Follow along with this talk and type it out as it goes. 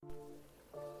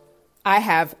I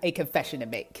have a confession to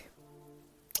make.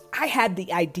 I had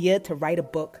the idea to write a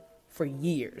book for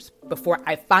years before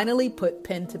I finally put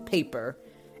pen to paper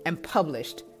and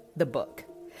published the book.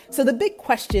 So the big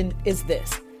question is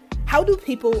this: how do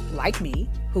people like me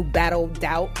who battle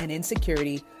doubt and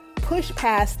insecurity push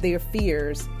past their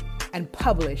fears and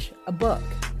publish a book?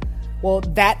 Well,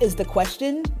 that is the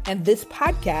question, and this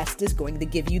podcast is going to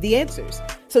give you the answers.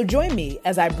 So join me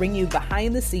as I bring you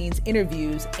behind the scenes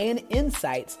interviews and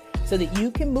insights so that you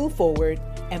can move forward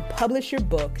and publish your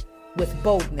book with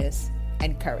boldness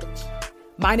and courage.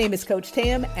 My name is Coach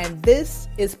Tam, and this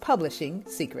is Publishing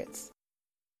Secrets.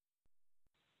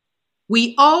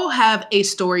 We all have a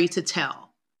story to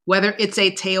tell, whether it's a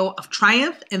tale of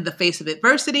triumph in the face of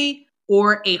adversity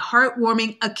or a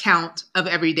heartwarming account of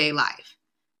everyday life.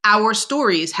 Our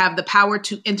stories have the power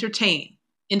to entertain,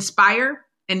 inspire,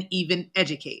 and even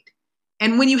educate.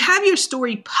 And when you have your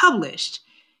story published,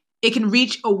 it can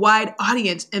reach a wide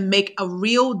audience and make a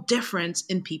real difference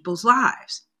in people's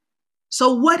lives.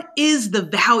 So what is the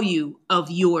value of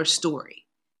your story?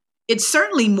 It's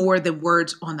certainly more than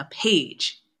words on the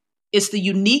page. It's the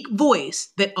unique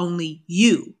voice that only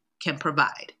you can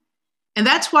provide. And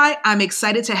that's why I'm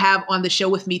excited to have on the show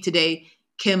with me today,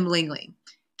 Kim Lingling.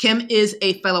 Kim is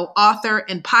a fellow author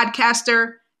and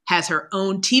podcaster, has her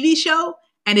own TV show,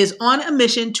 and is on a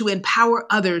mission to empower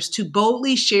others to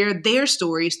boldly share their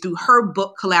stories through her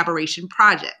book collaboration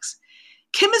projects.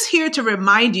 Kim is here to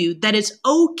remind you that it's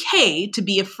okay to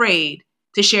be afraid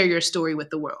to share your story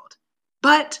with the world,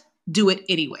 but do it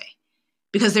anyway,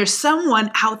 because there's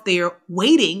someone out there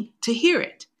waiting to hear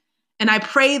it. And I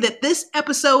pray that this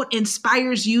episode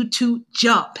inspires you to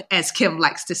jump, as Kim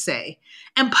likes to say,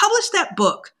 and publish that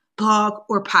book, blog,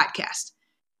 or podcast.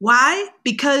 Why?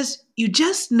 Because you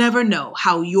just never know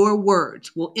how your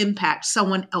words will impact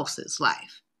someone else's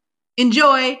life.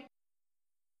 Enjoy.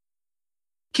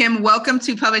 Kim, welcome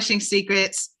to Publishing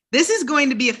Secrets. This is going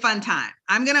to be a fun time.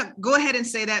 I'm going to go ahead and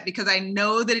say that because I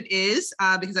know that it is,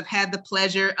 because I've had the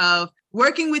pleasure of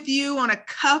working with you on a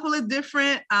couple of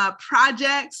different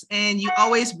projects, and you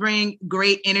always bring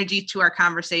great energy to our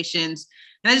conversations.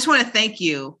 And I just want to thank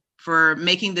you for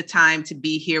making the time to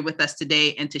be here with us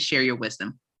today and to share your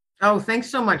wisdom. Oh, thanks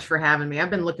so much for having me.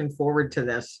 I've been looking forward to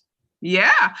this.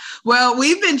 Yeah. Well,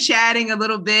 we've been chatting a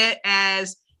little bit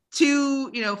as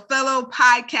two, fellow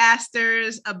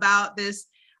podcasters about this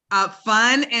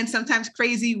fun and sometimes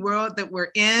crazy world that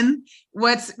we're in.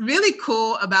 What's really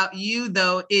cool about you,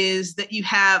 though, is that you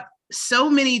have so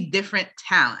many different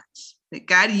talents, that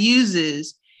God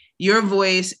uses your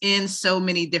voice in so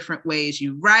many different ways.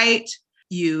 You write,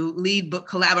 you lead book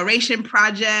collaboration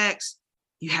projects,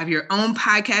 you have your own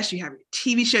podcast, you have your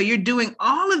TV show, you're doing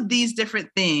all of these different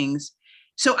things.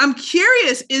 So I'm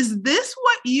curious, is this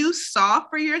what you saw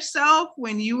for yourself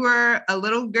when you were a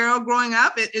little girl growing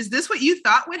up? Is this what you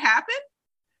thought would happen?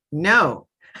 No,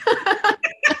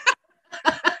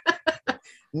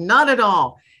 not at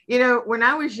all. When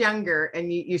I was younger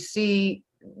and you see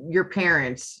your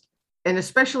parents, and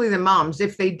especially the moms,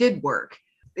 if they did work,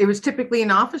 it was typically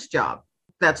an office job.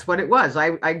 That's what it was.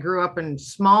 I grew up in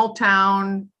small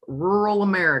town, rural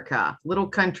America, little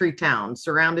country town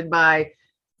surrounded by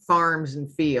farms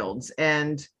and fields.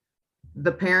 And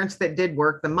the parents that did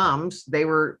work, the moms, they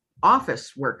were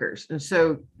office workers. And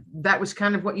so that was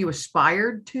kind of what you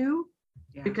aspired to,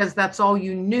 because that's all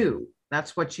you knew.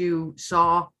 That's what you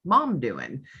saw mom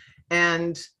doing.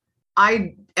 And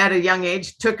I, at a young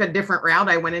age, took a different route.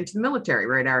 I went into the military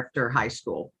right after high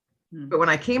school. But when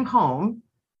I came home,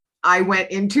 I went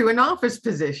into an office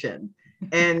position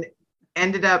and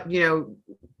ended up,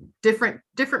 different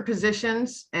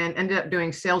positions, and ended up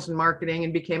doing sales and marketing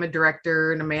and became a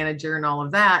director and a manager and all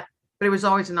of that. But it was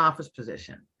always an office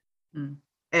position.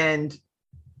 And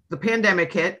the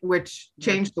pandemic hit, which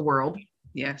changed the world.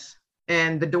 Yes.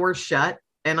 And the doors shut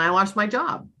and I lost my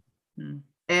job.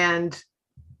 And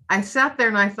I sat there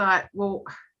and I thought, well,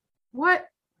 what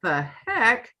the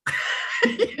heck?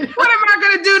 What am I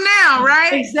going to do now?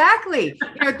 Right. Exactly.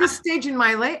 At this stage in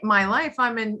my life,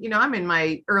 I'm in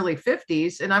my early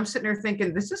 50s, and I'm sitting there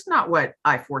thinking, this is not what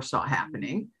I foresaw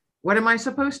happening. What am I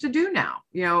supposed to do now?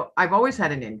 I've always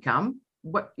had an income.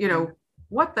 What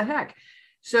the heck?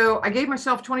 So I gave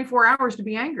myself 24 hours to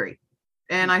be angry.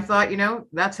 And I thought,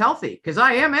 that's healthy because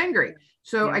I am angry.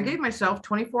 So I gave myself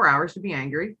 24 hours to be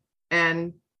angry.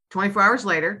 And 24 hours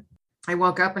later, I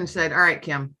woke up and said, all right,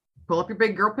 Kim, pull up your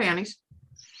big girl panties.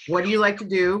 What do you like to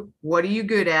do? What are you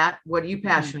good at? What are you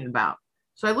passionate about?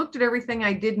 So I looked at everything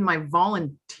I did in my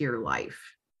volunteer life.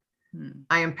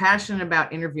 I am passionate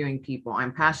about interviewing people.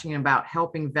 I'm passionate about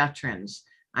helping veterans.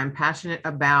 I'm passionate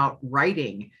about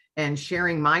writing and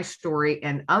sharing my story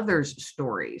and others'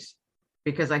 stories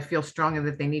because I feel strongly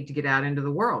that they need to get out into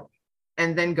the world.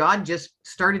 And then God just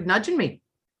started nudging me.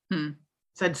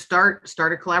 Said, start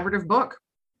a collaborative book,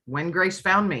 When Grace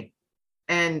Found Me.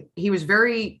 And he was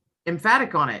very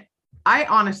emphatic on it. I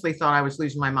honestly thought I was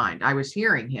losing my mind. I was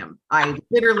hearing him. I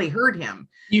literally heard him.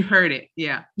 You heard it.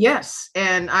 Yeah. Yes.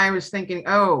 And I was thinking,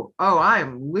 oh,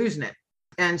 I'm losing it.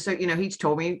 And so, he's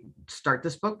told me, start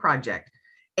this book project,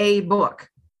 a book.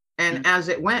 And as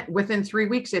it went, within 3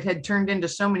 weeks, it had turned into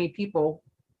so many people.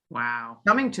 Wow.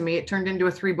 Coming to me, it turned into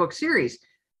a 3-book series.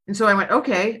 And so I went,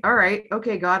 okay, all right.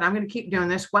 Okay, God, I'm going to keep doing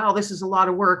this. Wow, this is a lot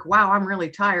of work. Wow, I'm really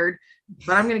tired,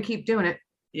 but I'm going to keep doing it.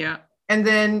 Yeah. And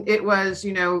then it was,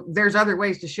 there's other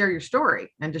ways to share your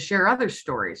story and to share other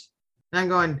stories. And I'm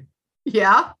going,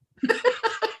 yeah.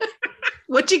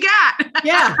 What you got?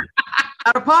 Yeah.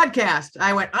 A podcast.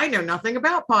 I went, I know nothing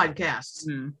about podcasts.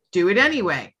 Do it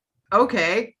anyway.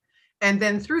 Okay. And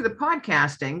then through the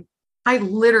podcasting, I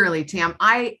literally, Tam,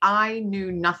 I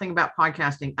knew nothing about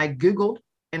podcasting. I Googled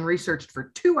and researched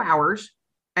for 2 hours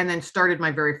and then started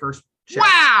my very first show.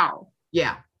 Wow.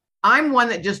 Yeah. I'm one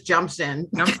that just jumps in.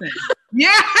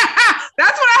 Yeah.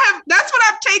 That's what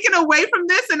I've taken away from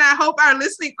this. And I hope our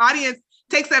listening audience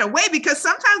takes that away, because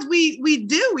sometimes we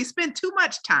spend too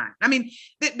much time. I mean,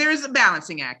 there's a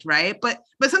balancing act, right? But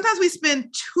sometimes we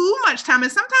spend too much time,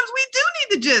 and sometimes we do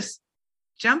need to just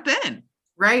jump in.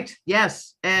 Right.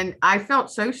 Yes. And I felt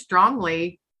so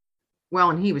strongly.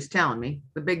 Well, and he was telling me,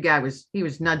 the big guy was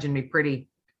nudging me pretty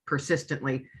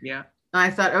persistently. Yeah. And I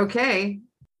thought, okay,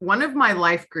 one of my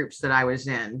life groups that I was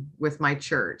in with my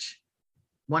church,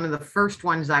 one of the first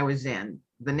ones I was in,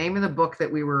 the name of the book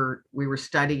that we were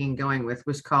studying and going with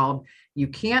was called You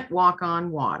Can't Walk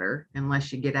on Water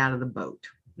Unless You Get Out of the Boat.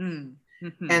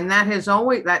 Mm-hmm. And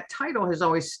that title has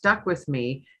always stuck with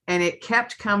me. And it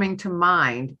kept coming to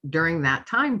mind during that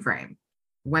time frame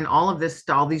when all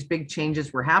these big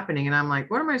changes were happening. And I'm like,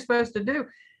 what am I supposed to do?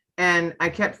 And I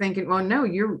kept thinking, well, no,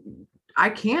 I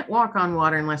can't walk on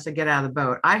water unless I get out of the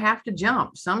boat. I have to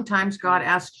jump. Sometimes God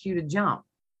asks you to jump.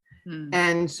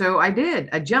 And so I did.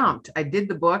 I jumped. I did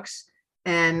the books,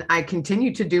 and I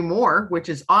continue to do more, which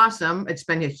is awesome. It's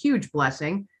been a huge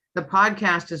blessing. The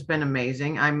podcast has been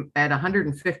amazing. I'm at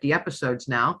 150 episodes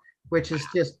now, which is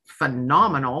just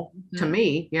phenomenal to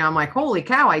me. I'm like, holy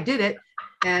cow, I did it.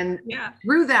 And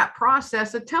through that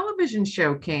process, a television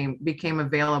show became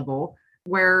available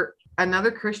where another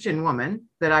Christian woman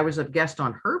that I was a guest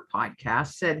on her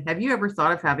podcast said, have you ever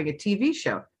thought of having a TV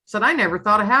show? Said, I never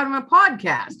thought of having a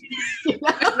podcast.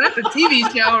 That's a TV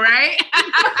show, right?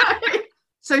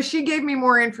 So she gave me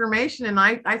more information, and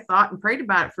I thought and prayed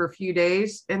about it for a few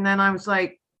days. And then I was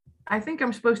like, I think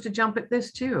I'm supposed to jump at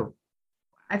this too.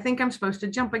 I think I'm supposed to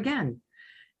jump again.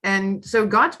 And so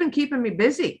God's been keeping me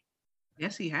busy.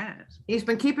 Yes, he has. He's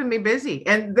been keeping me busy.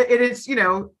 And it is,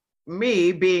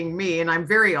 me being me, and I'm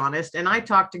very honest. And I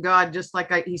talk to God just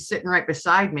like he's sitting right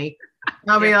beside me.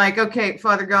 And I'll be like, okay,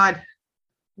 Father God,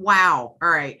 wow. All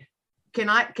right. Can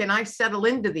I settle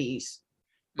into these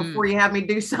before you have me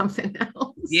do something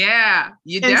else? Yeah.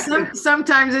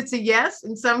 Sometimes it's a yes,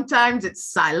 and sometimes it's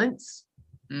silence.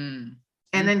 And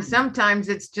then sometimes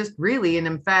it's just really an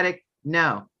emphatic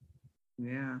no.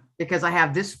 Yeah. Because I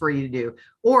have this for you to do.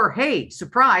 Or, hey,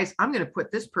 surprise, I'm going to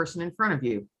put this person in front of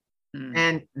you.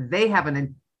 And they have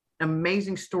an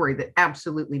amazing story that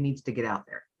absolutely needs to get out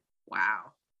there.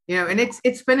 Wow. And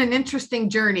it's been an interesting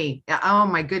journey. Oh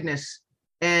my goodness.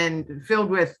 And filled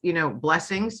with,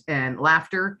 blessings and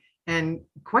laughter and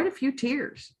quite a few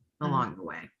tears along the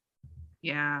way.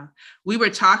 Yeah. We were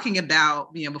talking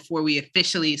about, before we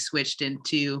officially switched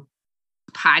into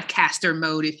podcaster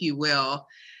mode, if you will,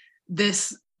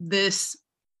 this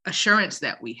assurance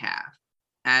that we have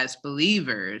as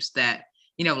believers that,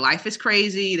 life is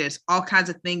crazy. There's all kinds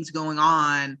of things going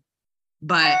on,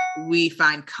 but we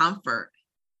find comfort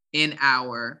in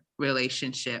our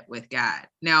relationship with God.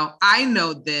 Now, I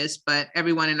know this, but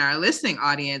everyone in our listening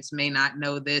audience may not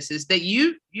know this, is that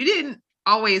you didn't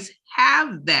always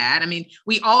have that. I mean,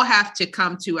 we all have to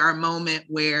come to our moment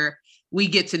where we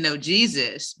get to know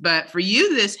Jesus, but for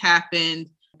you, this happened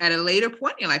at a later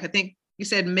point in your life. I think you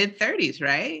said mid-30s,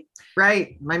 right?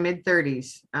 Right. My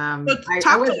mid-30s. So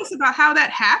talk to us about how that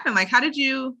happened. Like, how did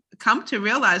you come to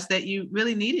realize that you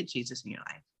really needed Jesus in your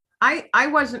life? I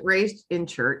wasn't raised in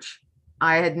church.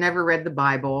 I had never read the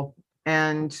Bible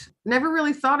and never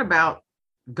really thought about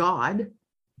God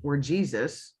or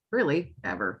Jesus, really,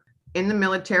 ever. In the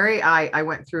military, I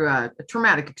went through a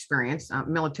traumatic experience,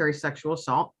 military sexual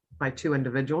assault by 2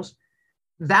 individuals.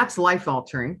 That's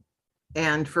life-altering.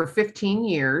 And for 15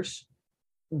 years,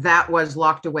 that was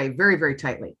locked away very, very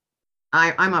tightly.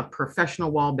 I'm a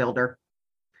professional wall builder.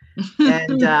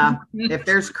 And if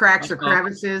there's cracks or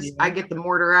crevices, I get the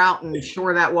mortar out and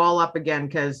shore that wall up again,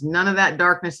 because none of that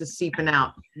darkness is seeping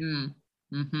out.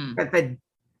 Mm-hmm. But the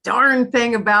darn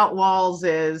thing about walls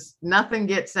is nothing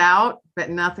gets out, but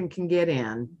nothing can get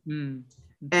in.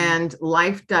 Mm-hmm. And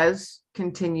life does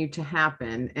continue to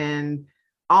happen. And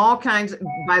all kinds,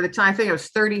 by the time I think I was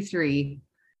 33,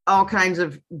 all kinds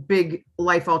of big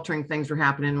life altering things were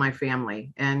happening in my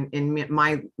family and in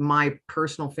my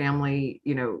personal family,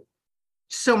 you know,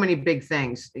 so many big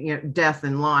things, you know, death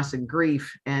and loss and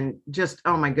grief and just,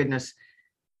 oh my goodness.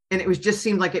 And it was just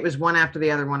seemed like it was one after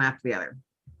the other, one after the other.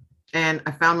 And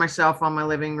I found myself on my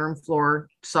living room floor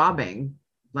sobbing,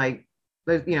 like,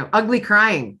 you know, ugly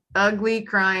crying,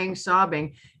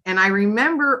 sobbing. And I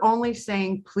remember only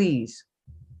saying, please.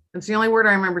 That's the only word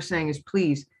I remember saying is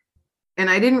please. And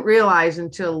I didn't realize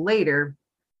until later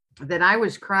that I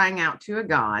was crying out to a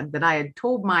God that I had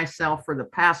told myself for the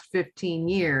past 15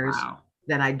 years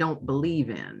that I don't believe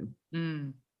in.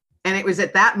 Mm. And it was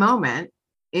at that moment,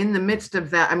 in the midst of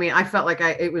that, I mean, I felt like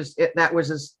that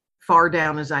was as far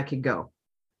down as I could go.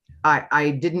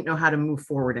 I didn't know how to move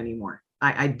forward anymore.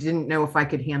 I didn't know if I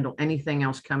could handle anything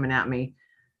else coming at me.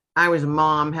 I was a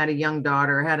mom, had a young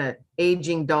daughter, had an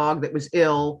aging dog that was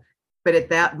ill. But at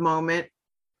that moment,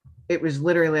 it was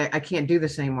literally, I can't do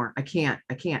this anymore. I can't.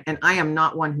 And I am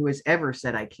not one who has ever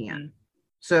said I can't. Mm.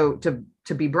 So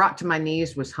to be brought to my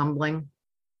knees was humbling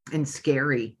and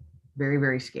scary, very,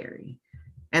 very scary.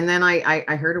 And then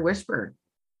I heard a whisper.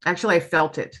 Actually, I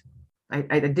felt it.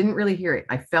 I didn't really hear it.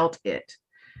 I felt it.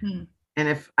 Hmm.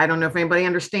 And I don't know if anybody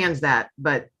understands that,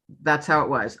 but that's how it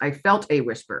was. I felt a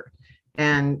whisper.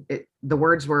 And the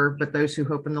words were, but those who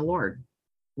hope in the Lord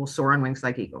will soar on wings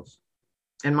like eagles.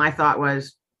 And my thought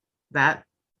was, that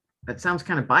sounds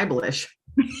kind of Bible-ish.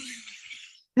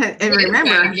 And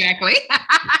remember, exactly.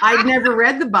 I'd never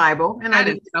read the Bible, and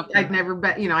I'd never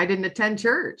bet, you know, I didn't attend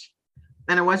church,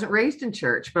 and I wasn't raised in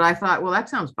church, but I thought, well, that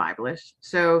sounds Bible-ish.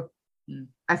 So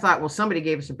I thought, well, somebody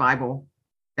gave us a Bible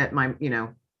at my, you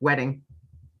know, wedding.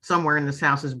 Somewhere in this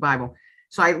house is a Bible.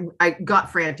 So I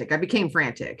got frantic. I became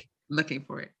frantic. Looking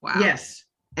for it. Wow. Yes.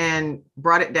 And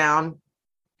brought it down,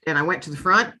 and I went to the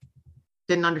front,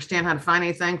 didn't understand how to find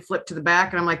anything, flipped to the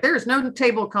back, and I'm like, there is no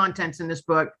table of contents in this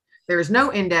book. There is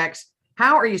no index.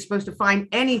 How are you supposed to find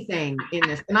anything in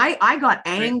this? And I got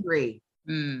angry.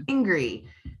 Angry.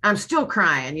 I'm still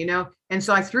crying, you know? And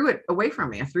so I threw it away from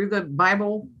me. I threw the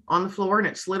Bible on the floor and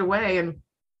it slid away. And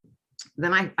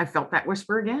then I felt that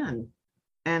whisper again.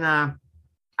 And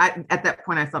at that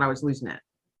point, I thought I was losing it,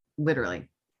 literally.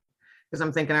 Because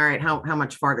I'm thinking, all right, how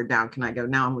much farther down can I go?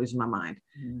 Now I'm losing my mind.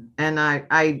 And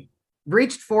I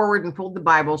reached forward and pulled the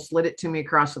Bible, slid it to me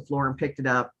across the floor and picked it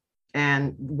up.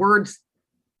 And words,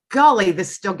 golly,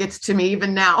 this still gets to me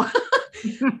even now.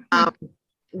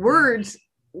 Words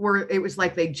it was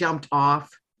like they jumped off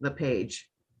the page.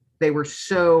 They were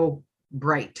so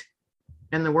bright.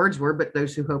 And the words were, but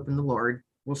those who hope in the Lord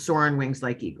will soar on wings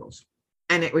like eagles.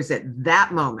 And it was at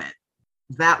that moment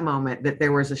that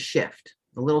there was a shift,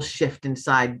 a little shift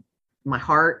inside my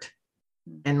heart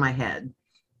and my head.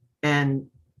 And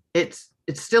it's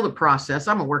still a process.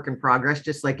 I'm a work in progress,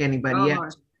 just like anybody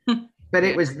else. But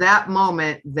it was that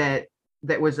moment that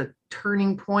was a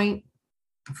turning point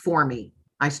for me.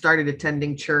 I started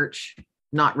attending church,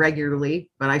 not regularly,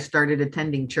 but I started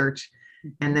attending church,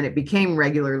 and then it became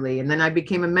regularly. And then I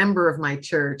became a member of my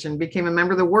church and became a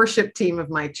member of the worship team of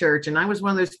my church. And I was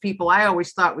one of those people I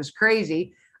always thought was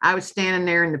crazy. I was standing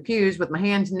there in the pews with my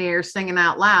hands in the air, singing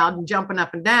out loud and jumping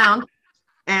up and down.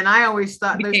 And I always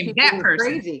thought those people were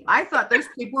crazy. I thought those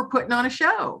people were putting on a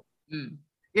show.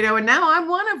 You know, and now I'm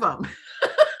one of them.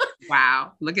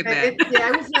 Wow. Look at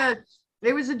that.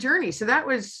 It was a journey. So that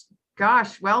was,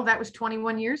 that was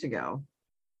 21 years ago.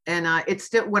 And it's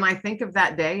still, when I think of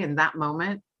that day and that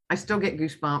moment, I still get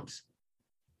goosebumps.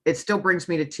 It still brings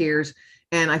me to tears.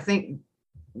 And I think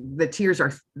the tears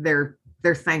they're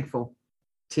thankful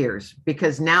tears,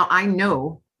 because now I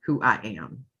know who I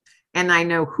am and I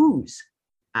know whose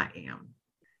I am.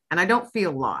 And I don't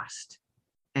feel lost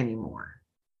anymore.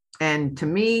 And to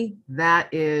me,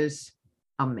 that is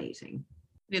amazing.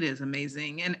 It is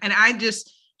amazing. And I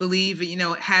just believe, you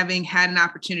know, having had an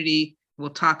opportunity, we'll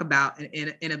talk about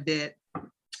in a bit,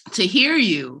 to hear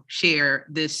you share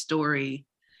this story.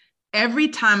 Every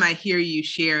time I hear you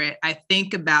share it, I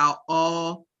think about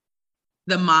all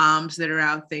the moms that are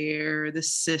out there, the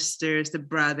sisters, the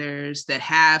brothers that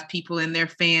have people in their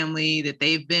family that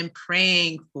they've been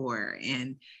praying for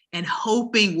and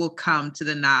hoping will come to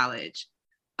the knowledge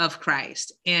of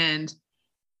Christ. And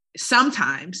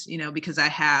sometimes, because I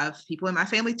have people in my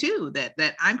family too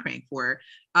that I'm praying for.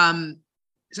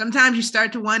 Sometimes you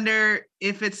start to wonder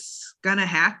if it's gonna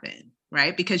happen,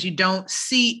 right? Because you don't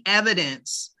see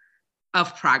evidence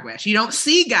of progress. You don't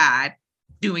see God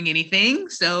doing anything,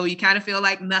 so you kind of feel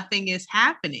like nothing is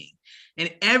happening.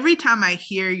 And every time I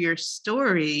hear your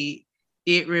story,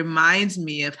 it reminds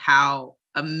me of how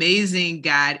amazing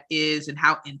God is and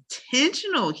how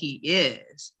intentional He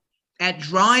is at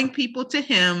drawing people to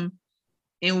Him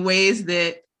in ways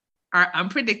that are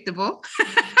unpredictable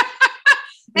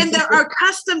and that are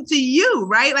custom to you,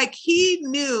 right? Like He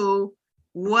knew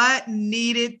what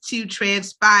needed to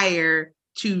transpire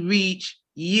to reach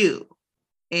you.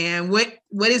 And what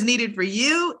is needed for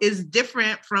you is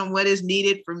different from what is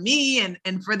needed for me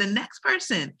and for the next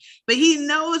person. But He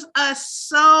knows us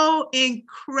so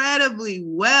incredibly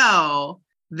well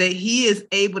that He is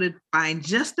able to find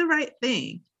just the right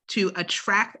thing to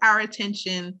attract our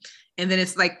attention. And then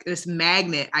it's like this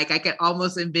magnet. I could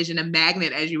almost envision a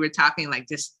magnet as you were talking, like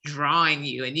just drawing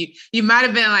you. And you might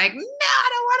have been like, no, I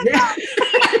don't want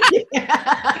to go.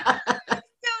 Yeah.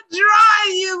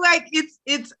 Drawing you, like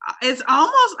it's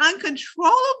almost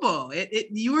uncontrollable.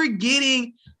 You were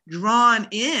getting drawn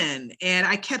in. And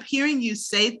I kept hearing you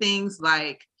say things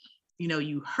like,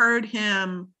 you heard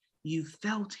Him, you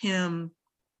felt Him.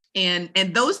 And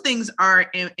those things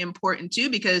are important too,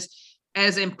 because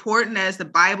as important as the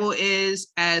Bible is,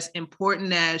 as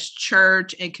important as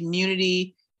church and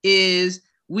community is,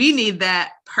 we need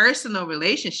that personal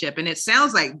relationship. And it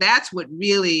sounds like that's what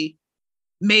really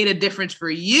made a difference for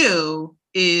you.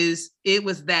 Is it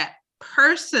was that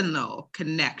personal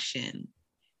connection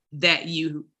that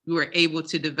you were able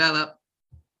to develop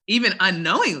even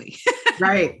unknowingly.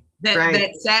 Right.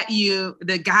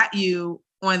 that got you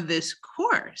on this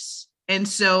course. And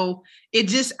so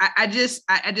I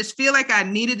just feel like I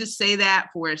needed to say that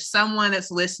for someone that's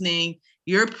listening.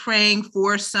 You're praying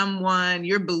for someone,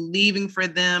 you're believing for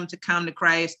them to come to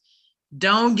Christ.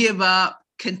 Don't give up.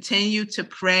 Continue to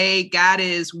pray. God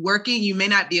is working. You may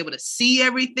not be able to see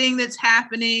everything that's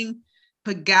happening,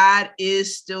 but God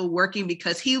is still working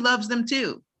because He loves them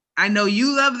too. I know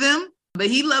you love them, but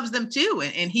He loves them too.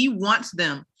 And He wants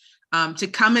them to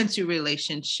come into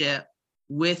relationship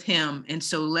with Him. And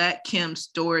so let Kim's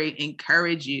story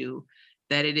encourage you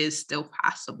that it is still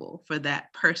possible for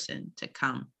that person to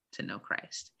come to know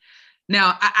Christ.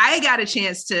 Now, I got a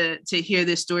chance to hear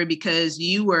this story because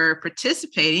you were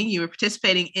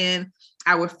participating in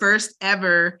our first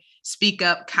ever Speak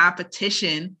Up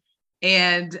competition.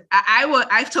 And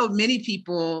I've told many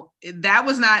people that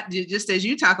was not, just as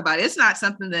you talk about, it's not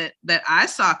something that I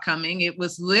saw coming. It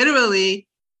was literally,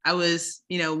 I was,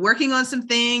 working on some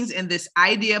things and this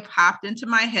idea popped into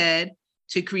my head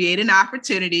to create an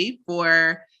opportunity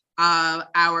for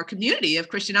our community of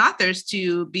Christian authors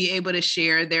to be able to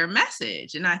share their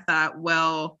message. And I thought,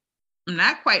 well, I'm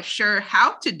not quite sure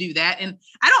how to do that. And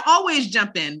I don't always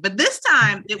jump in, but this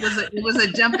time it was a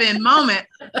jump in moment.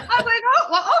 I was like, oh,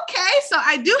 well, okay. So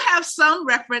I do have some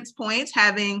reference points,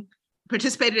 having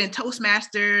participated in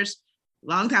Toastmasters a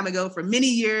long time ago for many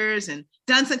years and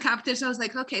done some competition. I was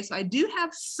like, okay, so I do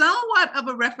have somewhat of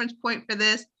a reference point for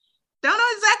this. Don't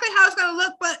know exactly how it's going to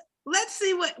look, but let's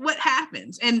see what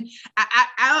happens. And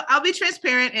I'll be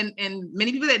transparent, and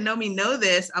many people that know me know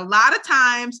this. A lot of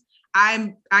times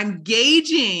I'm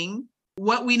gauging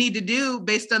what we need to do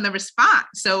based on the response.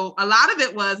 So a lot of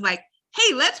it was like,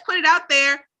 hey, let's put it out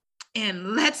there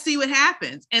and let's see what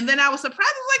happens. And then I was surprised.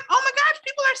 I was like, oh my gosh,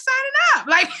 people are signing up.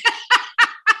 Like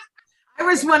I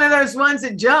was one of those ones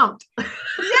that jumped.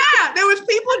 Yeah, there was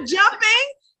people jumping.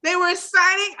 They were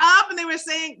signing up and they were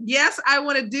saying, yes, I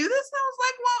want to do this. And I was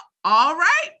like, well, all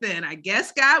right, then I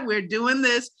guess, God, we're doing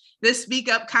this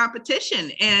Speak Up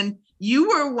competition. And you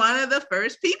were one of the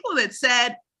first people that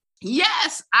said,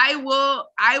 yes, I will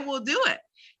do it.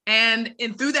 And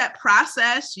through that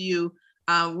process, you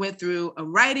went through a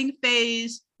writing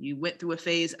phase. You went through a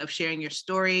phase of sharing your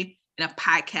story in a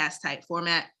podcast type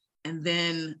format. And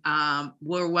then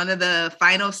we're one of the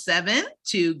final 7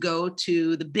 to go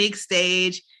to the big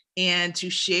stage and to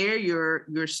share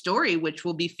your story, which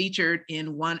will be featured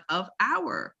in one of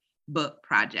our book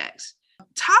projects.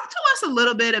 Talk to us a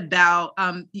little bit about,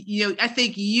 I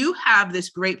think you have this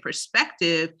great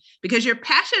perspective because you're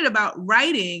passionate about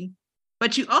writing,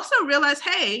 but you also realize,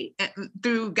 hey,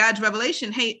 through God's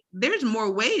revelation, hey, there's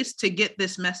more ways to get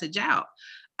this message out.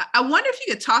 I wonder if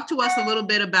you could talk to us a little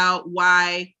bit about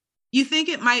why you think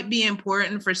it might be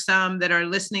important for some that are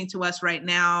listening to us right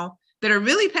now that are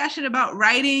really passionate about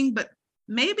writing, but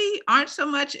maybe aren't so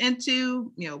much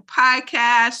into,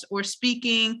 podcasts or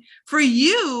speaking. For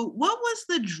you, what was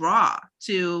the draw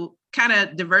to kind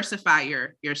of diversify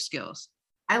your skills?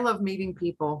 I love meeting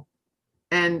people,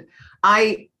 and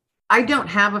I don't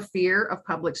have a fear of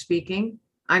public speaking.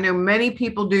 I know many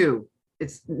people do.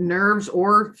 It's nerves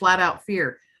or flat out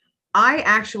fear. I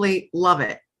actually love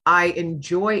it. I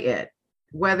enjoy it,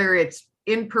 whether it's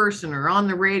in person or on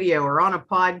the radio or on a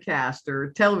podcast or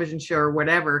a television show or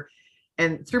whatever.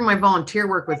 And through my volunteer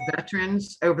work with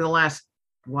veterans over the last,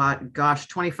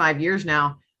 25 years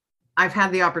now, I've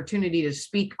had the opportunity to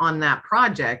speak on that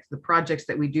project, the projects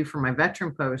that we do for my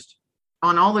veteran post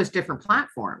on all those different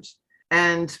platforms.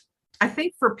 And I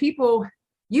think for people,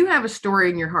 you have a story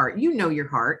in your heart, your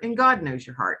heart, and God knows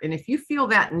your heart. And if you feel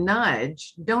that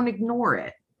nudge, don't ignore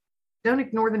it. Don't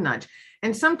ignore the nudge.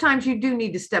 And sometimes you do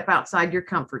need to step outside your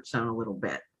comfort zone a little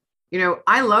bit.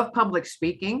 I love public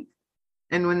speaking.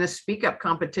 And when the Speak Up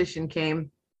competition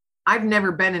came, I've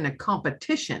never been in a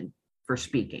competition for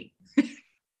speaking.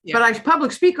 Yeah. But I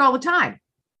public speak all the time.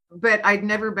 But I'd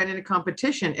never been in a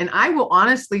competition. And I will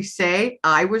honestly say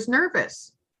I was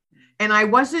nervous. And I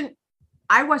wasn't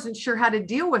sure how to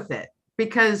deal with it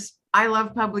because I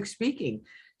love public speaking.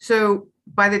 So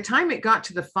by the time it got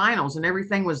to the finals and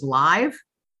everything was live,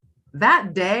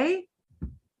 that day,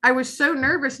 I was so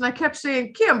nervous and I kept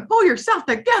saying, Kim, pull yourself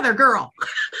together, girl.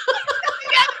 What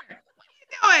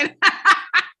are you doing?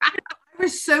 I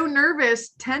was so nervous.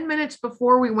 10 minutes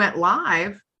before we went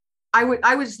live,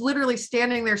 I was literally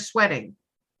standing there sweating.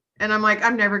 And I'm like,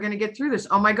 I'm never going to get through this.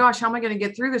 Oh my gosh, how am I going to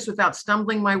get through this without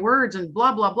stumbling my words and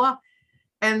blah, blah, blah.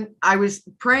 And I was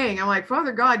praying. I'm like,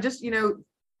 Father God, just,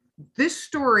 this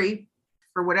story,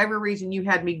 for whatever reason, you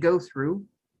had me go through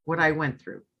what I went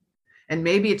through. And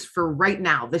maybe it's for right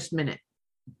now, this minute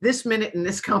in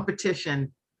this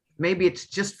competition. Maybe it's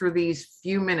just for these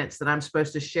few minutes that I'm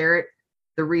supposed to share it.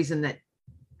 The reason that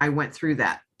I went through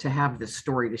that to have this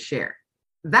story to share.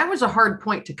 That was a hard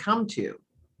point to come to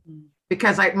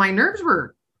because my nerves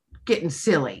were getting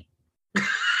silly.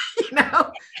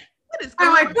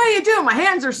 I'm like, what are you doing? My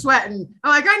hands are sweating.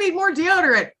 I'm like, I need more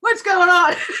deodorant. What's going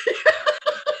on?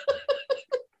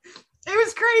 It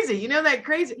was crazy. That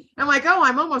crazy. I'm like, oh,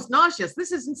 I'm almost nauseous.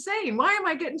 This is insane. Why am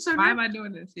I getting so nervous? Why am I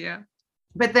doing this? Yeah.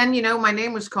 But then, my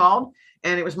name was called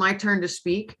and it was my turn to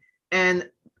speak. And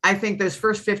I think those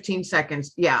first 15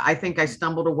 seconds, I think I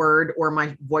stumbled a word or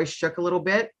my voice shook a little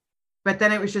bit. But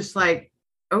then it was just like,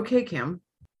 okay, Kim,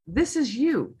 this is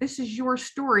you. This is your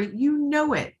story. You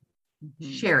know it.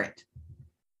 Mm-hmm. Share it.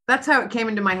 That's how it came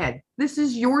into my head. This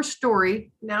is your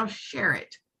story. Now share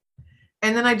it.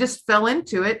 And then I just fell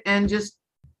into it and just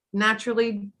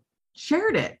naturally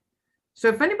shared it. So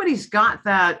if anybody's got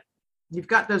that, you've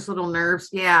got those little nerves.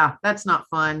 Yeah, that's not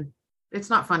fun. It's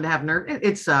not fun to have nerves.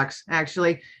 It sucks,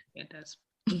 actually. It does.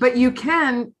 But you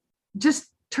can just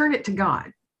turn it to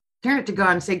God. Turn it to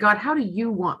God and say, God, how do you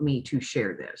want me to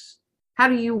share this? How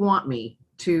do you want me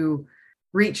to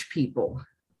reach people?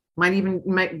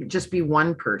 Might just be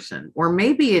one person, or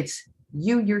maybe it's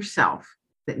you yourself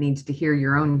that needs to hear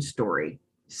your own story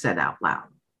said out loud.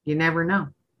 You never know.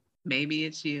 Maybe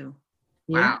it's you.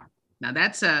 Yeah. Wow. Now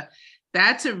that's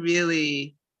a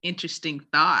really interesting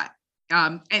thought.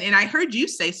 And I heard you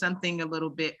say something a little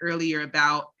bit earlier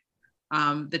about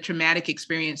the traumatic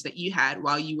experience that you had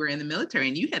while you were in the military,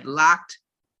 and you had locked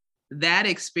that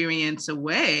experience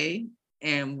away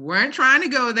and weren't trying to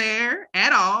go there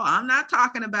at all. I'm not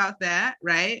talking about that,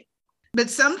 right?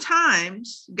 But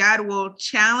sometimes God will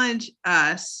challenge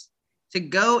us to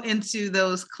go into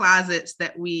those closets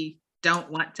that we don't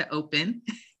want to open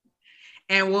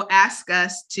and will ask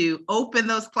us to open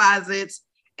those closets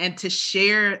and to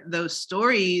share those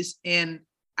stories. And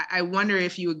I wonder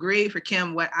if you agree, for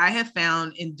Kim, what I have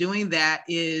found in doing that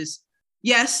is,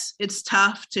 yes, it's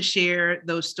tough to share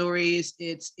those stories.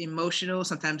 It's emotional.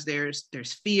 Sometimes there's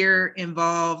fear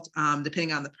involved,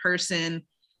 depending on the person.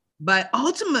 But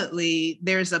ultimately,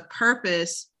 there's a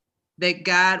purpose that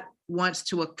God wants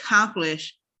to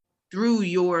accomplish through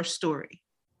your story.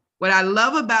 What I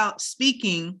love about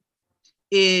speaking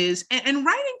is, and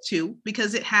writing too,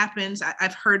 because it happens,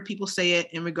 I've heard people say it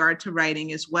in regard to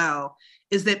writing as well,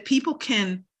 is that people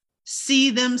can see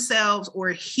themselves or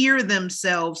hear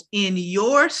themselves in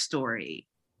your story,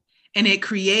 and it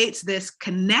creates this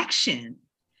connection.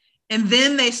 And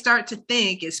then they start to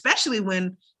think, especially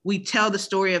when we tell the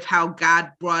story of how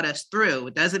God brought us through.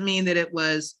 It doesn't mean that it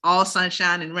was all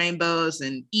sunshine and rainbows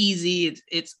and easy.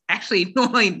 It's actually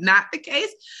normally not the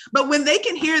case. But when they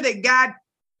can hear that God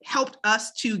helped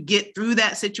us to get through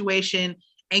that situation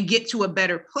and get to a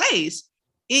better place,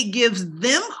 it gives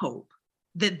them hope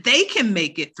that they can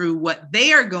make it through what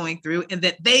they are going through and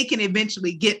that they can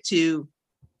eventually get to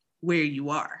where you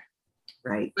are.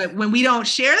 Right. But when we don't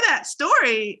share that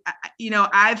story,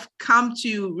 I've come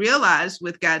to realize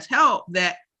with God's help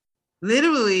that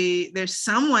literally there's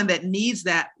someone that needs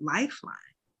that lifeline.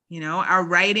 Our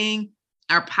writing,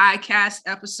 our podcast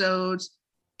episodes,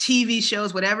 TV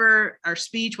shows, whatever, our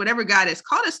speech, whatever God has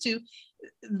called us to,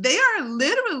 they are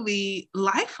literally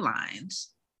lifelines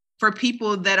for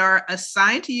people that are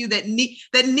assigned to you that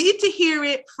need to hear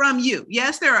it from you.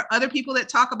 Yes, there are other people that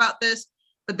talk about this,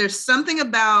 but there's something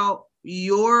about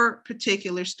your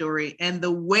particular story and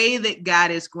the way that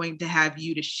God is going to have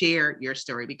you to share your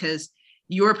story, because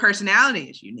your personality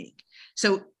is unique.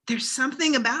 So there's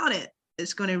something about it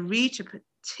that's going to reach a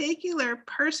particular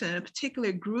person, a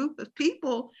particular group of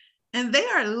people, and they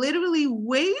are literally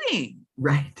waiting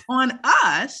on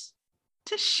us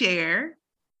to share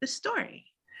the story.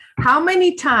 How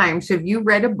many times have you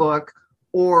read a book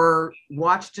or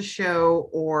watched a show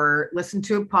or listened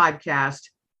to a podcast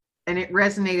and it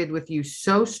resonated with you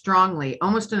so strongly,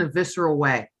 almost in a visceral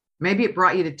way? Maybe it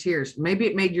brought you to tears. Maybe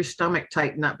it made your stomach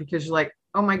tighten up because you're like,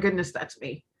 oh my goodness, that's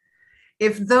me.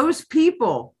 If those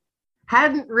people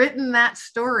hadn't written that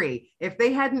story, if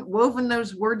they hadn't woven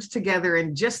those words together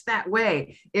in just that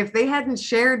way, if they hadn't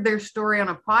shared their story on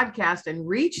a podcast and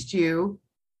reached you,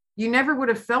 you never would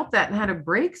have felt that and had a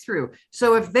breakthrough.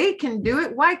 So if they can do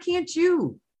it, why can't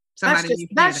you?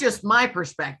 That's just my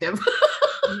perspective.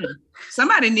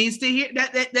 Somebody needs to hear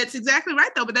that. That's exactly right,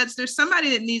 though. But there's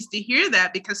somebody that needs to hear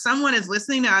that, because someone is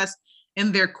listening to us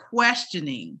and they're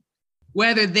questioning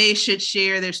whether they should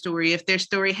share their story, if their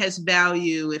story has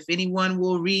value, if anyone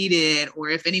will read it, or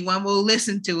if anyone will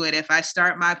listen to it. If I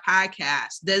start my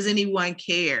podcast, does anyone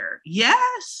care?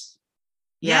 Yes.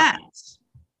 Yeah. Yes.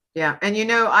 Yeah. And,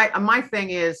 my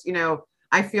thing is,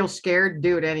 I feel scared,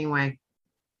 do it anyway.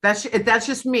 That's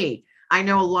just me. I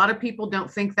know a lot of people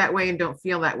don't think that way and don't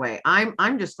feel that way.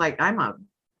 I'm just like, I'm a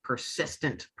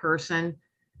persistent person.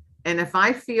 And if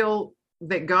I feel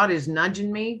that God is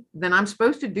nudging me, then I'm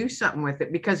supposed to do something with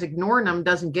it, because ignoring them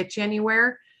doesn't get you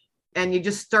anywhere. And you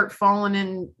just start falling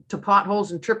into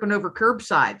potholes and tripping over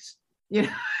curbsides. That's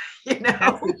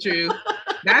the truth.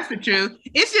 That's the truth.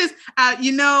 It's just,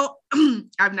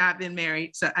 I've not been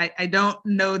married, so I don't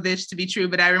know this to be true,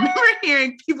 but I remember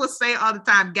hearing people say all the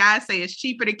time, guys say it's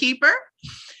cheaper to keep her.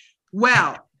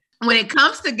 Well, when it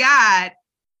comes to God,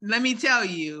 let me tell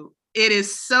you, it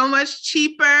is so much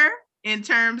cheaper in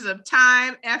terms of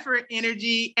time, effort,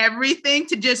 energy, everything,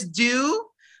 to just do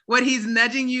what he's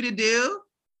nudging you to do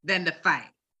than to fight.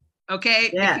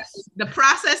 Okay. Yes. Because the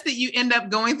process that you end up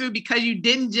going through because you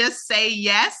didn't just say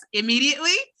yes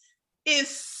immediately is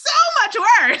so much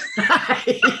worse.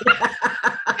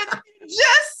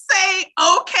 Just say,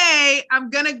 okay,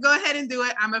 I'm going to go ahead and do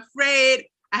it. I'm afraid.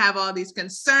 I have all these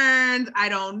concerns. I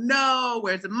don't know.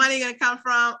 Where's the money going to come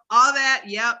from? All that.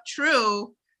 Yep.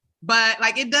 True. But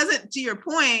it doesn't, to your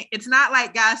point, it's not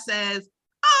like God says,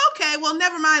 oh, okay, well,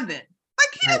 never mind then.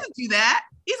 He doesn't do that.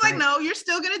 He's like, no, you're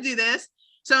still going to do this.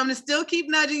 So I'm going to still keep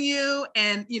nudging you.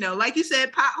 And, like you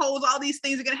said, potholes, all these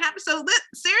things are going to happen. So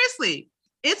seriously,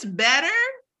 it's better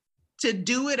to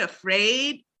do it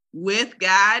afraid with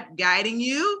God guiding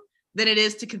you than it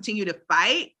is to continue to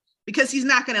fight, because he's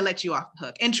not going to let you off the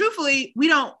hook. And truthfully, we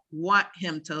don't want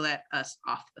him to let us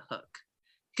off the hook,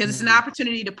 because it's an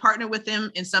opportunity to partner with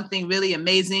him in something really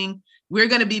amazing. We're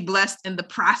going to be blessed in the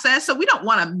process. So we don't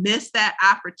want to miss that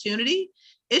opportunity.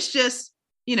 It's just,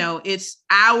 it's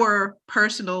our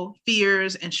personal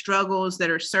fears and struggles that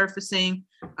are surfacing.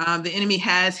 The enemy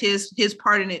has his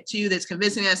part in it too, that's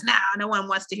convincing us, no one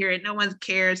wants to hear it. No one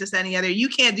cares, this, that, and the other. You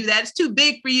can't do that. It's too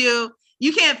big for you.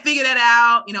 You can't figure that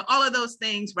out. All of those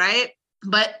things, right?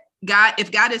 But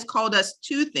if God has called us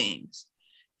to things,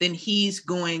 then he's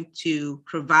going to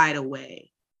provide a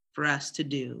way for us to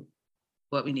do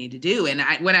what we need to do. And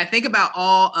when I think about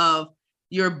all of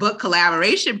your book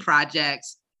collaboration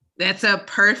projects, that's a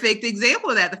perfect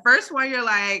example of that. The first one, you're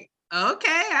like, okay,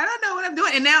 I don't know what I'm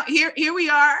doing. And now here we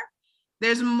are.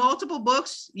 There's multiple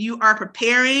books. You are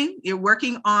preparing. You're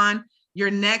working on your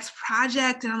next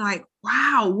project. And I'm like,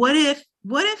 wow, what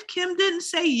if Kim didn't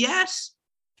say yes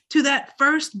to that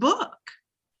first book?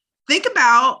 Think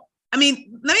about, let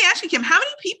me ask you, Kim, how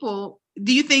many people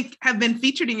do you think have been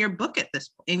featured in your books at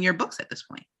this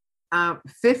point?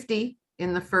 50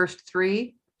 in the first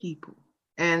 3 people.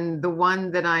 And the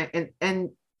one that and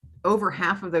over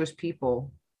half of those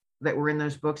people that were in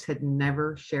those books had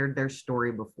never shared their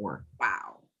story before.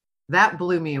 Wow. That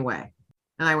blew me away.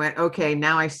 And I went, okay,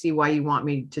 now I see why you want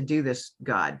me to do this,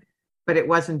 God. But it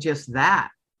wasn't just that,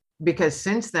 because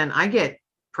since then I get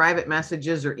private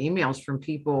messages or emails from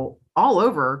people all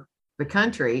over the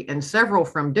country and several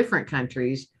from different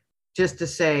countries just to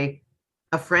say,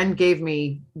 a friend gifted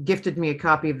me a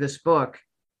copy of this book,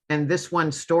 and this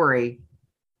one story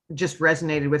just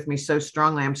resonated with me so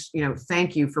strongly.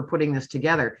 Thank you for putting this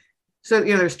together. So,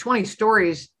 there's 20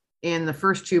 stories in the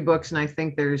first two books, and I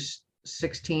think there's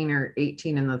 16 or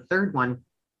 18 in the third one.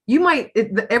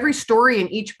 Every story in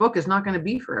each book is not going to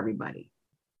be for everybody,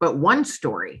 but one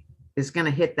story is going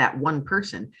to hit that one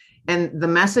person. And the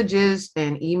messages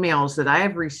and emails that I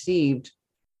have received,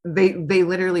 they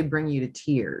literally bring you to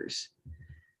tears,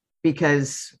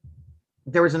 because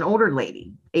there was an older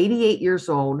lady, 88 years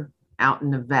old, out in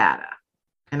Nevada.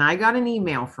 And I got an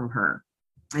email from her,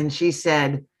 and she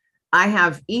said, I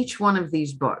have each one of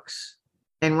these books.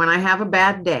 And when I have a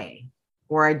bad day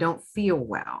or I don't feel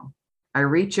well, I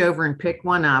reach over and pick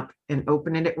one up and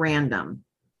open it at random.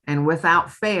 And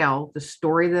without fail, the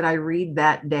story that I read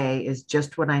that day is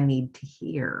just what I need to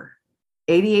hear.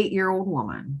 88-year-old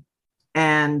woman.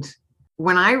 And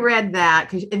when I read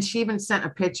that, and she even sent a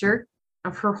picture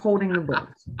of her holding the book.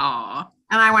 Aw.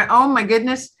 And I went, oh my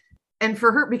goodness. And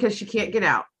for her, because she can't get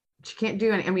out, she can't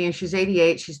do anything. I mean, she's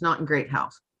 88, she's not in great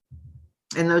health.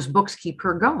 And those books keep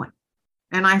her going.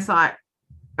 And I thought,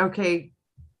 okay,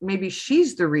 maybe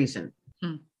she's the reason.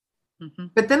 Mm-hmm.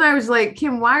 But then I was like,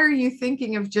 Kim, why are you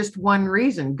thinking of just one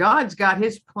reason? God's got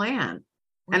his plan.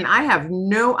 And I have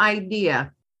no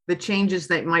idea the changes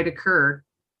that might occur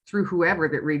through whoever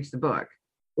that reads the book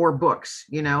or books.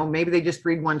 Maybe they just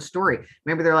read one story.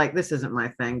 Maybe they're like, this isn't my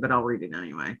thing, but I'll read it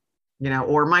anyway.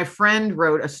 Or my friend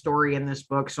wrote a story in this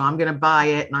book, so I'm going to buy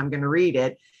it and I'm going to read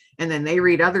it. And then they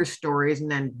read other stories,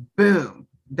 and then boom,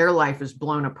 their life is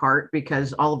blown apart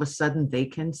because all of a sudden they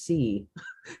can see.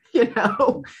 It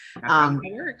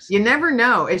works. You never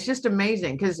know. It's just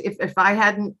amazing, because if I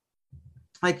hadn't,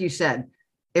 like you said,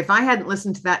 if I hadn't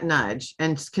listened to that nudge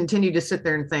and continued to sit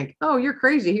there and think, oh, you're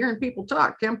crazy hearing people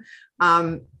talk, Kim.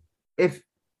 If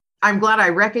I'm glad I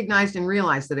recognized and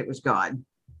realized that it was God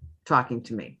talking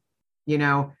to me,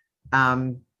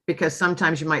 because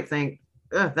sometimes you might think,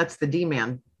 that's the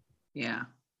D-man. Yeah.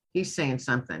 He's saying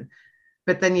something.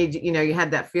 But then you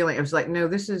had that feeling. It was like, no,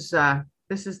 this is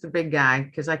the big guy,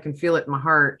 because I can feel it in my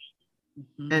heart.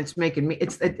 Mm-hmm. And it's making me,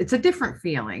 it's a different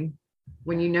feeling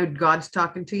when God's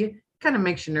talking to you. Kind of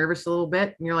makes you nervous a little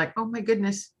bit, and you're like, oh my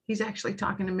goodness, he's actually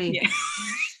talking to me. Yeah.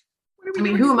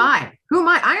 Who am I?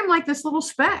 I am like this little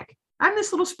speck. I'm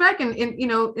this little speck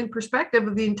in perspective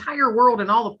of the entire world and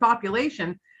all the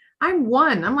population. I'm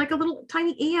one. I'm like a little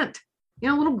tiny ant,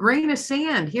 a little grain of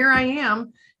sand. Here I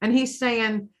am. And he's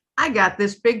saying, I got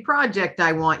this big project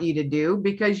I want you to do,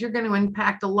 because you're going to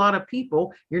impact a lot of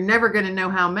people. You're never going to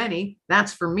know how many.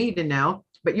 That's for me to know.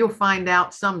 But you'll find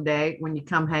out someday when you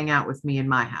come hang out with me in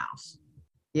my house.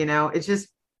 It's just,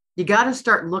 you got to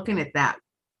start looking at that.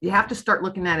 You have to start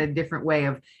looking at it a different way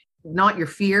of not your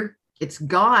fear. It's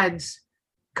God's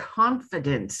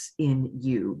confidence in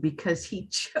you, because he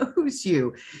chose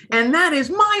you. And that is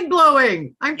mind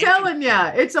blowing. I'm telling you,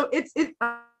 I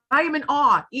am in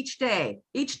awe each day.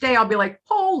 Each day I'll be like,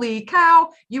 holy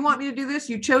cow, you want me to do this?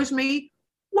 You chose me.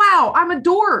 Wow. I'm a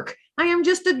dork. I am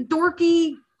just a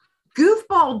dorky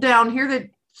goofball down here that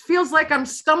feels like I'm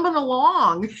stumbling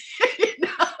along.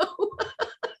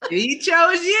 He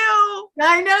chose you.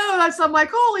 I know. So I'm like,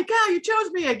 holy cow, you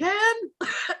chose me again?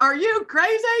 Are you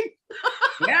crazy?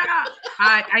 Yeah,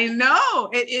 I know.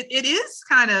 It is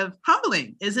kind of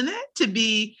humbling, isn't it? To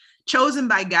be chosen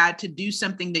by God to do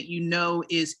something that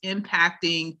is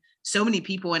impacting so many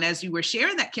people. And as you were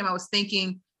sharing that, Kim, I was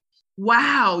thinking,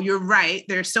 wow, you're right.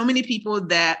 There's so many people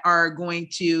that are going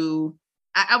to,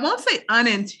 I won't say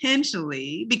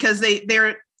unintentionally, because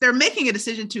they're making a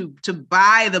decision to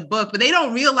buy the book, but they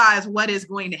don't realize what is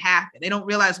going to happen. They don't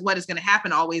realize what is going to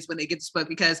happen always when they get this book,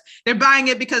 because they're buying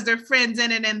it because their friends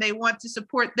in it and they want to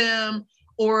support them,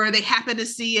 or they happen to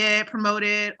see it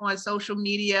promoted on social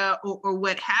media or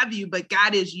what have you. But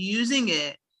God is using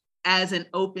it as an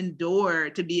open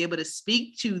door to be able to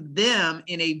speak to them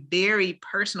in a very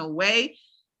personal way.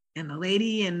 And the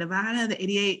lady in Nevada, the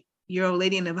 88-year-old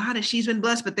lady in Nevada, she's been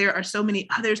blessed, but there are so many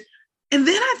others. And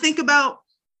then I think about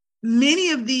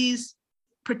many of these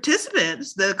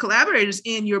participants, the collaborators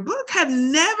in your book, have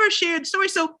never shared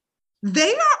stories. So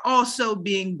they are also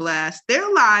being blessed.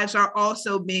 Their lives are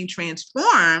also being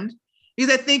transformed,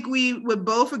 because I think we would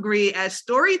both agree, as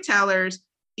storytellers,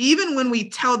 even when we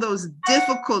tell those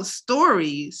difficult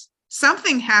stories,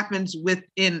 something happens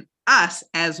within us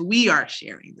as we are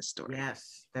sharing the story.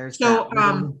 Yes, there's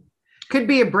that. Could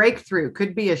be a breakthrough,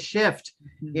 could be a shift,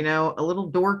 a little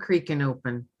door creaking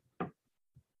open.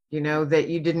 that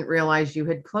you didn't realize you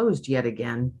had closed yet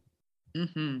again.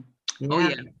 Mm-hmm. Yeah. Oh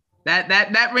yeah.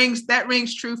 That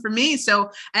rings true for me.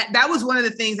 So that was one of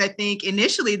the things I think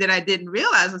initially that I didn't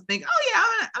realize. I was thinking, oh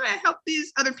yeah, I'm gonna help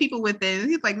these other people with it. And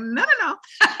he's like, no.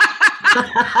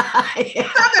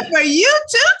 Something for you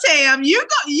too, Tam. You're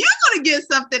gonna get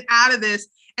something out of this.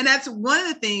 And that's one of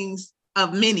the things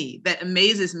of many that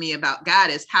amazes me about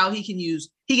God is how he can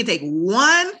take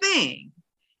one thing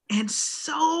and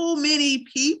so many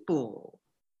people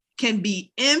can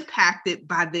be impacted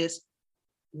by this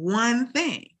one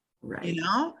thing. Right.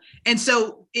 And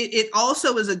so it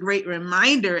also is a great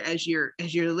reminder as you're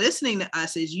listening to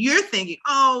us, is you're thinking,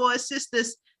 oh, well, it's just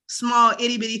this small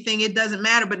itty bitty thing. It doesn't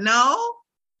matter. But no.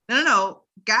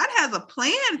 God has a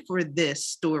plan for this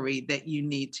story that you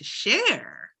need to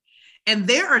share. And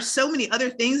there are so many other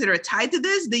things that are tied to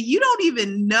this that you don't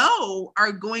even know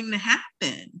are going to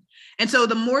happen. And so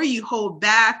the more you hold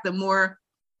back, the more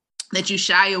that you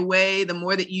shy away, the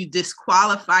more that you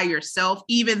disqualify yourself,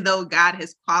 even though God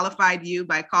has qualified you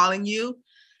by calling you,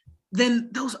 then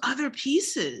those other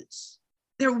pieces,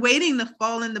 they're waiting to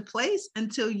fall into place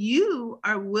until you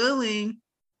are willing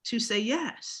to say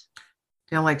yes.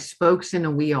 Like spokes in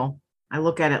a wheel. I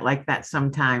look at it like that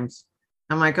sometimes.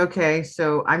 I'm like, okay,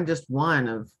 so I'm just one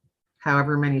of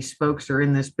however many spokes are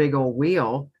in this big old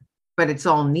wheel, but it's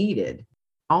all needed.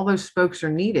 All those spokes are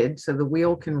needed so the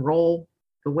wheel can roll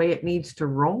the way it needs to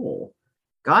roll.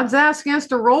 God's asking us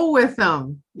to roll with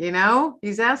them.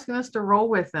 He's asking us to roll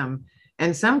with them.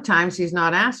 And sometimes he's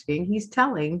not asking, he's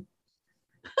telling.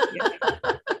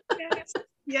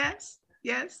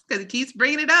 Yes. Because he keeps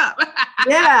bringing it up.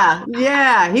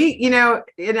 Yeah. He,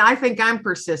 and I think I'm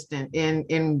persistent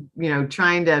in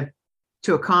trying to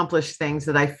accomplish things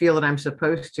that I feel that I'm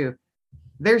supposed to.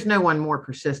 There's no one more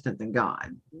persistent than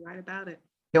God. You're right about it.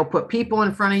 He'll put people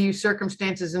in front of you,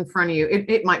 circumstances in front of you.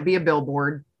 It might be a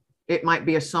billboard. It might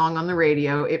be a song on the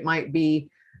radio. It might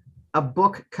be a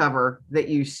book cover that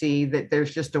you see that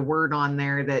there's just a word on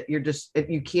there that you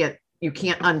can't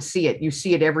unsee it. You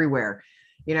see it everywhere.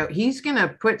 He's going to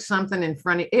put something in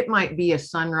front of you. It might be a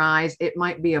sunrise. It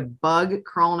might be a bug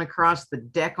crawling across the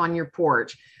deck on your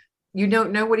porch. You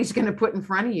don't know what he's going to put in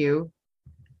front of you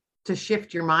to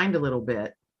shift your mind a little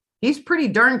bit. He's pretty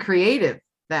darn creative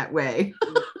that way.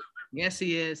 Yes,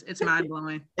 he is. It's mind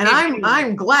blowing. And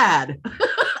I'm glad.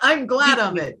 I'm glad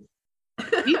of it.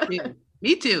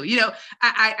 Me too.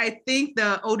 I think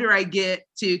the older I get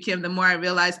to Kim, the more I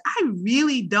realize I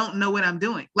really don't know what I'm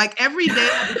doing. Like every day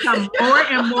I become more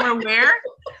and more aware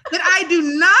that I do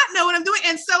not know what I'm doing.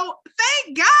 And so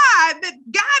thank God that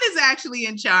God is actually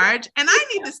in charge and I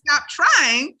need to stop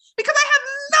trying because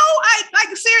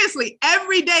seriously,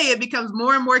 every day it becomes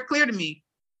more and more clear to me.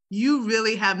 You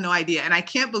really have no idea. And I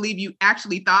can't believe you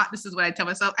actually thought, this is what I tell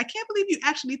myself, I can't believe you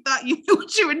actually thought you knew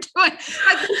what you were doing. Like, so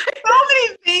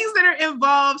many things that are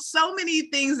involved, so many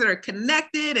things that are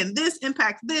connected, and this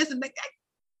impacts this, and you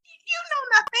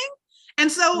know nothing. And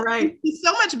so you're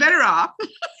so much better off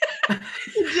to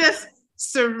just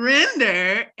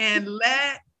surrender and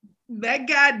let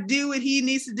God do what he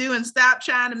needs to do and stop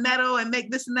trying to meddle and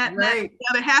make this and that and that and the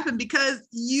other happen, because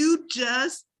you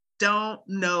just don't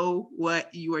know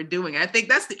what you are doing. I think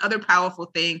that's the other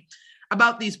powerful thing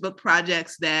about these book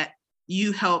projects that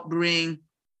you help bring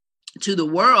to the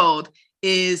world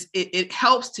is it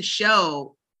helps to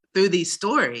show through these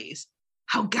stories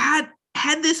how God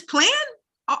had this plan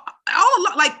all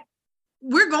along. Like,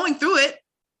 we're going through it.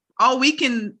 All we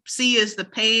can see is the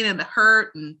pain and the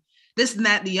hurt and this and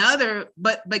that and the other.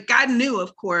 But God knew,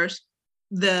 of course,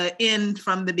 the end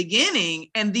from the beginning.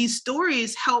 And these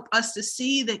stories help us to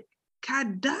see that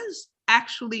God does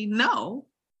actually know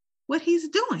what he's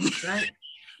doing. Right.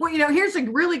 Well, here's a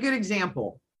really good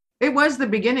example. It was the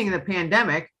beginning of the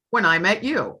pandemic when I met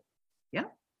you. Yeah,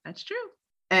 that's true.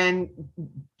 And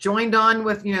joined on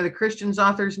with, the Christians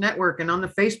Authors Network and on the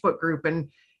Facebook group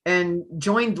and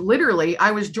joined literally.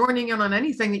 I was joining in on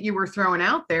anything that you were throwing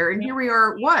out there. And here we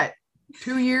are,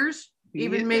 2 years,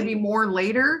 even maybe more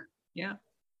later. Yeah.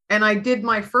 And I did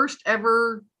my first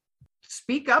ever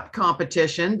speak up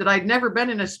competition that I'd never been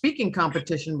in a speaking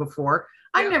competition before.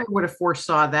 I never would have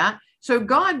foresaw that. So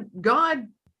God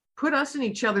put us in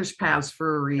each other's paths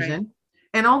for a reason. Right.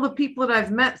 And all the people that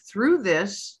I've met through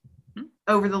this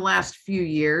over the last few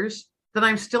years that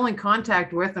I'm still in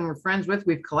contact with and we're friends with,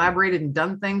 we've collaborated and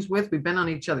done things with, we've been on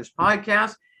each other's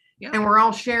podcasts, and we're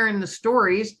all sharing the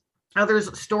stories,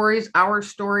 others' stories, our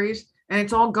stories, and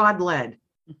it's all God-led.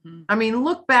 Mm-hmm. I mean,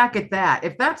 look back at that.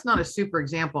 If that's not a super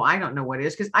example, I don't know what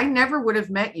is, because I never would have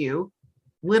met you.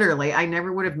 Literally, I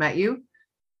never would have met you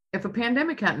if a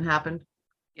pandemic hadn't happened.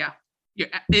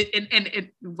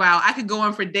 Wow, I could go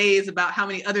on for days about how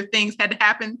many other things had to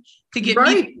happen to get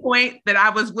Right. me to the point that I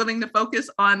was willing to focus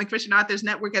on the Christian Authors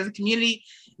Network as a community.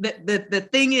 The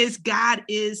thing is, God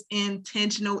is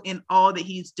intentional in all that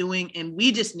he's doing. And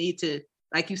we just need to,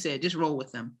 like you said, just roll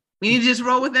with him. We need to just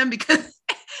roll with him because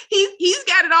he's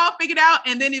got it all figured out.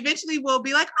 And then eventually we'll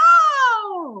be like,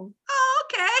 oh,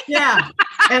 okay. Yeah.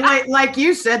 And like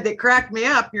you said, that cracked me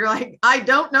up. You're like, I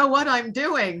don't know what I'm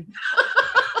doing.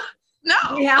 No.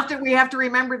 We have to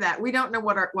remember that. We don't know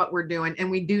what we're doing, and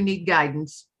we do need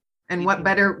guidance. And what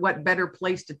better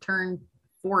place to turn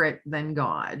for it than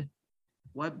God?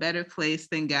 What better place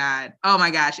than God? Oh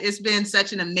my gosh, it's been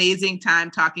such an amazing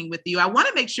time talking with you. I want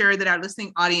to make sure that our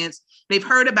listening audience, they've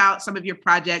heard about some of your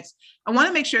projects. I want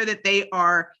to make sure that they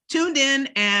are tuned in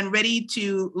and ready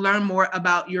to learn more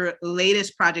about your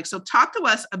latest project. So talk to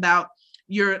us about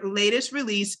your latest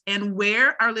release and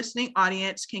where our listening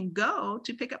audience can go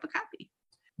to pick up a copy.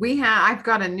 I've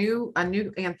got a new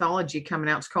anthology coming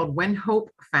out. It's called When Hope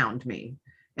Found Me.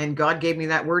 And God gave me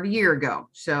that word a year ago.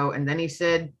 So, and then he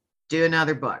said, do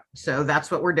another book. So that's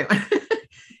what we're doing.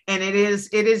 And it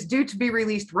is due to be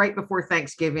released right before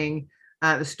Thanksgiving.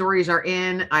 The stories are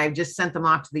in. I've just sent them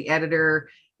off to the editor,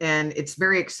 and it's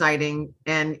very exciting.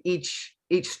 And each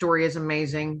story is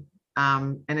amazing.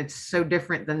 And it's so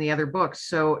different than the other books.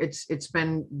 So it's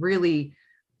been really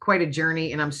quite a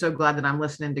journey. And I'm so glad that I'm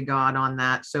listening to God on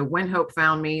that. So When Hope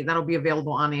Found Me, that'll be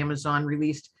available on Amazon,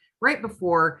 released right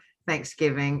before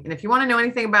Thanksgiving. And if you want to know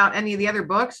anything about any of the other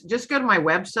books, just go to my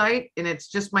website, and it's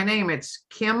just my name. It's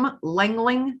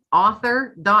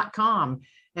KimLangling.author.com.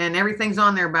 And everything's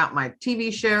on there about my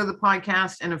TV show, the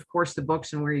podcast, and of course the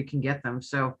books and where you can get them.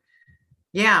 So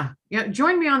yeah,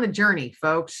 join me on the journey,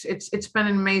 folks. It's been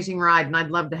an amazing ride, and I'd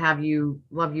love to have you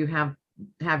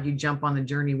jump on the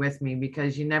journey with me,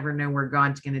 because you never know where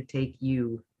God's going to take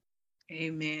you.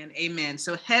 Amen.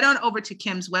 So head on over to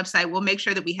Kim's website. We'll make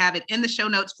sure that we have it in the show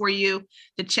notes for you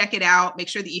to check it out. Make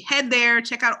sure that you head there,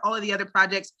 check out all of the other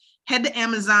projects, head to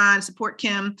Amazon, support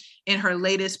Kim in her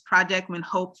latest project, When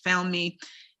Hope Found Me.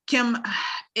 Kim,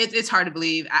 it's hard to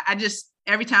believe. I just,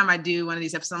 every time I do one of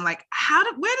these episodes, I'm like,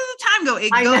 where does the time go?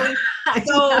 It goes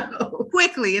so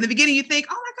quickly. In the beginning, you think,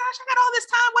 oh my gosh, I got all this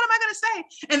time. What am I going to say?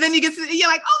 And then you're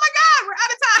like, oh my God, we're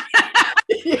out of time.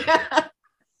 Yeah.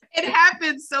 It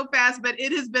happens so fast, but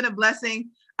it has been a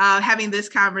blessing having this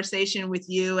conversation with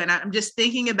you. And I'm just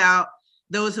thinking about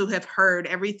those who have heard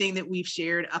everything that we've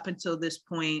shared up until this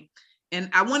point. And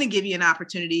I want to give you an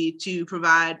opportunity to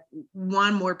provide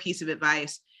one more piece of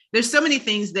advice. There's so many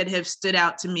things that have stood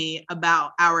out to me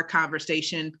about our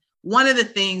conversation. One of the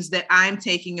things that I'm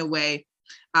taking away,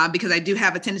 because I do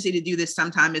have a tendency to do this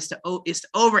sometimes, is to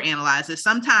overanalyze it.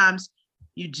 Sometimes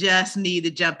you just need to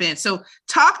jump in. So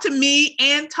talk to me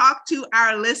and talk to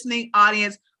our listening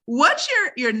audience. What's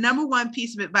your number one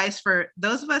piece of advice for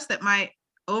those of us that might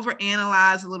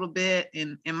overanalyze a little bit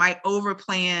and might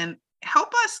overplan?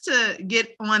 Help us to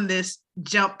get on this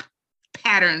jump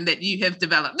pattern that you have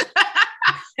developed.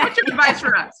 What's your advice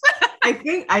for us? I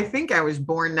think I was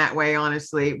born that way,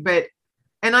 honestly.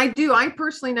 And I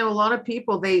personally know a lot of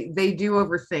people, they do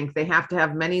overthink. They have to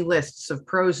have many lists of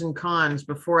pros and cons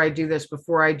before I do this,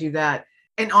 before I do that.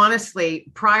 And honestly,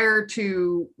 prior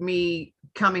to me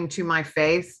coming to my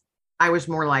faith, I was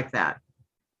more like that.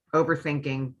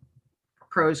 Overthinking,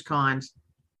 pros, cons.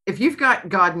 If you've got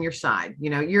God on your side,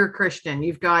 you're a Christian,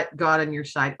 you've got God on your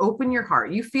side, open your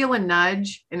heart. You feel a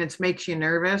nudge and it makes you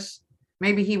nervous.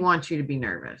 Maybe he wants you to be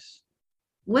nervous.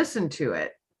 Listen to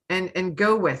it and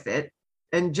go with it.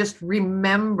 And just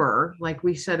remember, like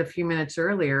we said a few minutes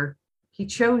earlier, he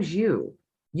chose you.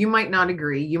 You might not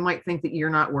agree. You might think that you're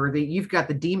not worthy. You've got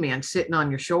the D-man sitting on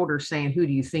your shoulder saying, who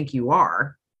do you think you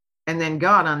are? And then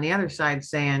God on the other side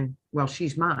saying, well,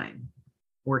 she's mine,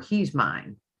 or he's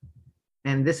mine.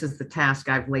 And this is the task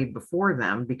I've laid before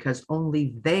them, because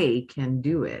only they can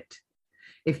do it.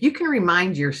 If you can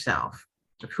remind yourself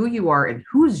of who you are and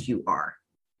whose you are,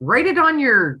 write it on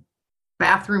your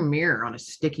bathroom mirror on a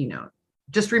sticky note.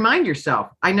 Just remind yourself,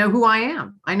 I know who I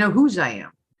am. I know whose I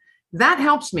am. That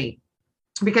helps me,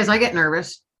 because I get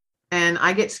nervous and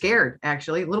I get scared,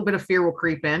 actually. A little bit of fear will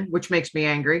creep in, which makes me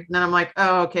angry. And then I'm like,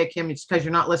 oh, okay, Kim, it's because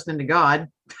you're not listening to God.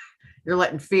 You're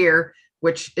letting fear,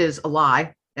 which is a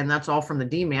lie. And that's all from the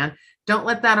D-man. Don't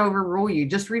let that overrule you.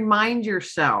 Just remind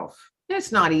yourself.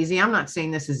 It's not easy. I'm not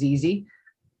saying this is easy.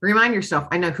 Remind yourself,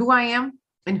 I know who I am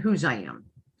and whose I am.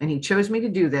 And he chose me to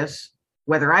do this,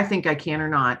 whether I think I can or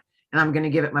not. And I'm going to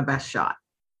give it my best shot.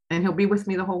 And he'll be with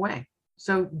me the whole way.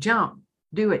 So jump,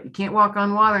 do it. You can't walk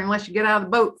on water unless you get out of the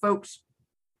boat, folks.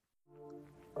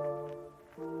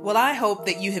 Well, I hope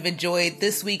that you have enjoyed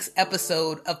this week's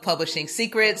episode of Publishing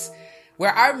Secrets,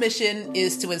 where our mission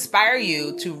is to inspire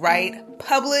you to write,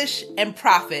 publish, and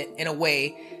profit in a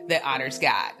way that honors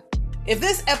God. If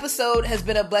this episode has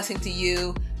been a blessing to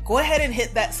you, go ahead and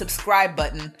hit that subscribe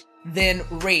button, then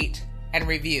rate and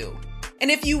review.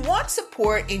 And if you want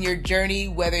support in your journey,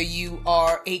 whether you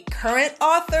are a current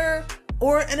author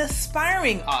or an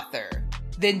aspiring author,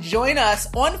 then join us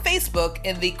on Facebook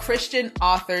in the Christian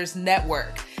Authors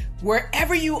Network.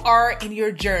 Wherever you are in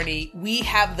your journey, we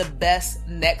have the best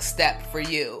next step for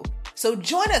you. So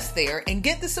join us there and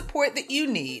get the support that you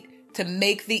need to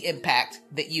make the impact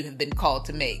that you have been called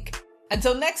to make.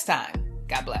 Until next time,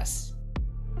 God bless.